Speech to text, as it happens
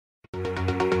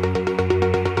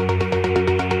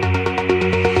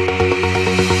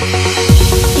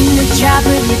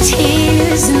your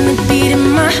tears and the beat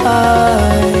in my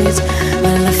heart,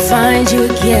 will I find you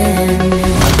again?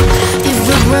 If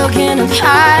we're broken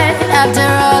apart after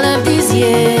all of these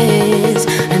years,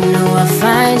 I know I'll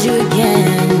find you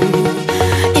again.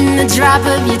 In the drop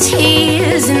of your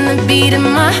tears and the beat in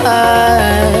my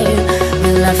heart,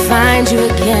 will I find you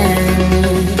again?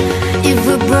 If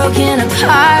we're broken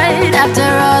apart after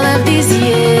all of these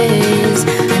years,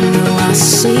 I know I'll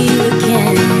see you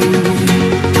again.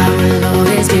 I will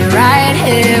always be right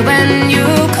here when you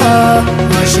call,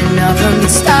 rushing up from the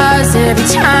stars every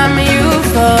time you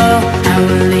fall. I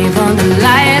will leave on the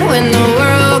light when the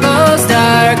world goes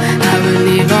dark. I will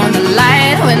leave on the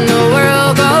light when the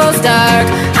world goes dark.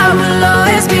 I will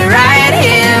always be right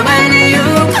here when you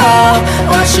call,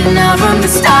 watching out from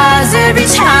the stars every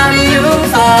time you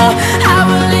fall. I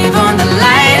will leave on the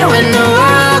light when the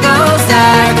world goes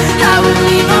dark. I will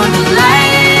leave on the light.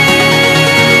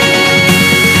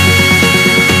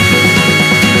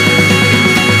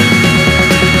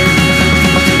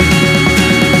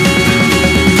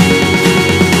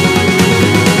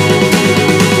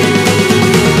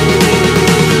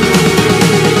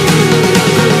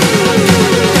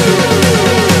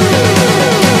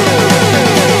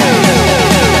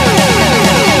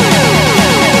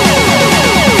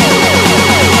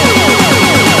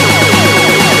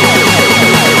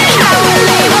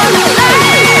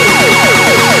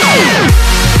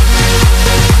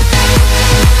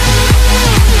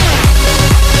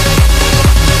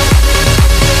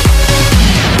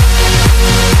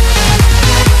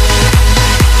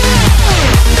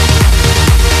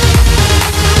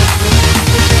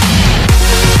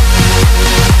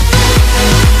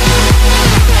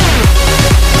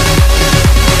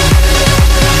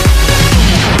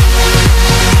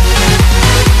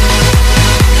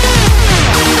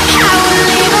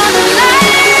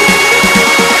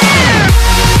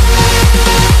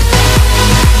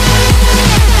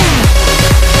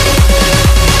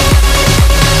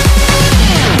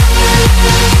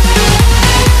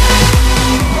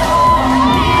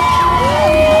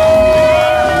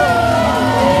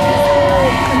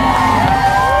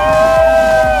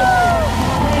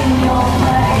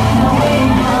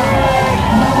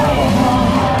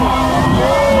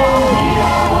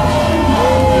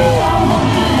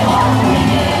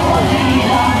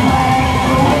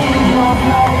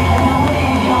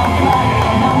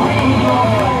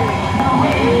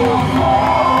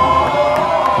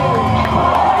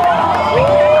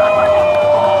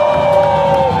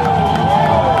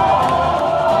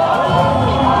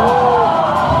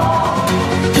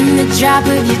 Drop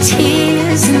of your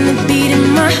tears and the beat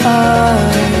in my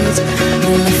heart,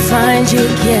 will I find you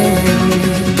again?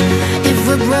 If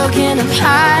we're broken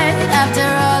apart after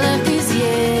all of these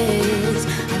years,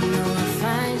 I know I'll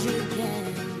find you again.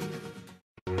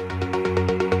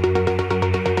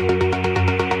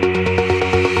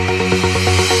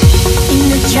 In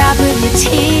the drop of your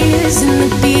tears and the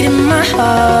beat in my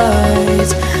heart,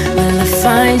 will I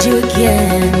find you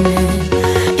again?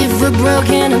 We're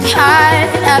broken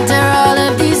apart after all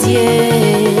of these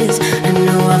years, I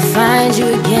know I'll find you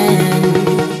again.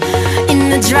 In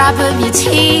the drop of your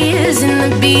tears and the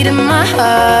beat of my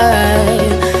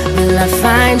heart, will I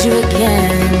find you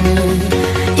again?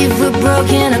 If we're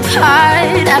broken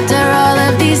apart after all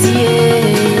of these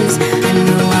years, I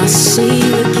know I'll see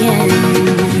you again.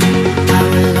 I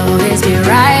will always be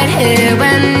right here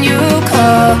when you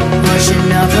call,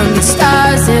 rushing up from the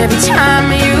stars every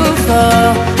time you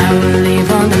fall. I will leave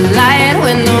on the light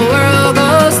when the world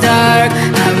goes dark.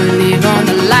 I will leave on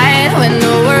the light when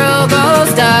the world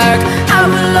goes dark. I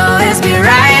will always be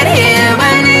right here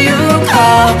when you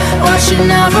call,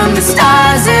 watching out from the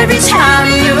stars every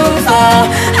time you fall.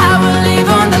 I will leave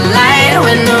on the light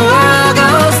when the world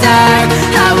goes dark.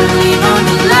 I will leave on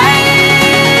the light.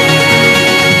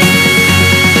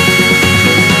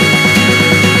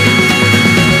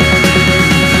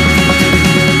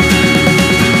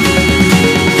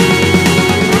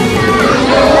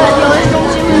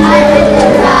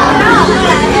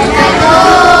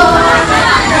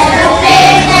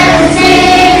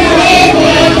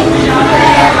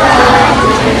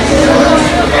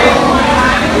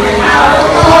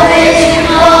 Always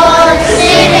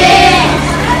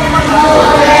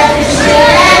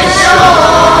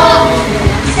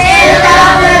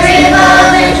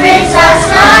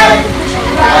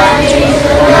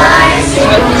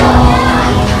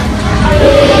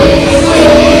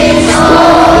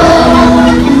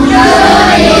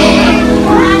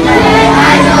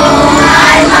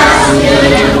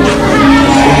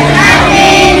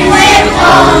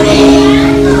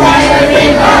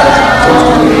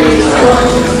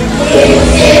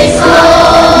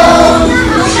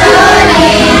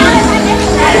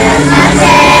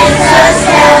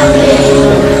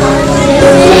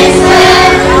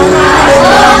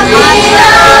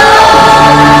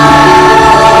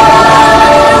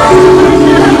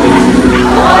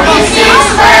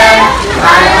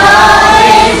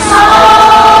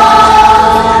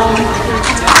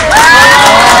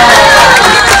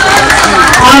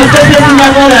这是新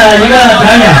加坡的一个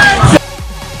表演。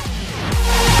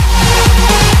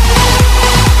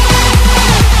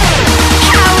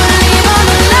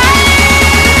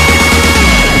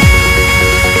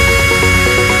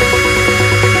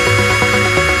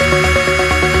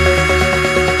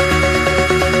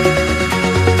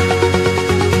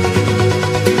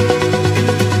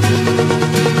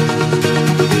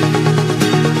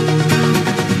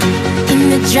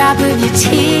Drop of your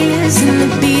tears and the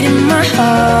beat in my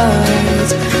heart.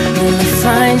 Will I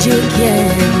find you again?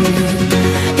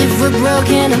 If we're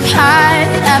broken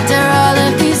apart after all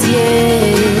of these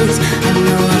years, I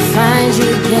know I'll find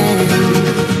you again.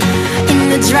 In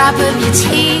the drop of your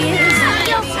tears.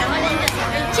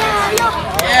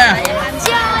 Yeah.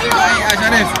 Baik,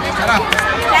 Syarif. Syaraf.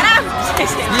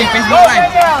 Ni Facebook Live.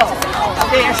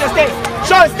 Okay, action stay.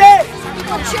 Sean, stay.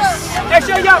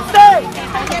 Action, young, stay.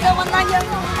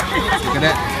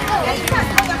 Cadet.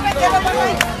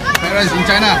 Parents in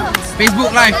China.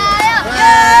 Facebook Live.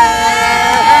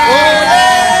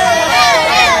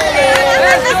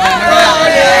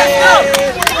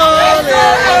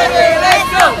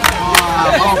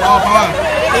 Power.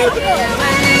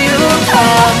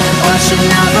 Watching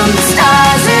out from the start.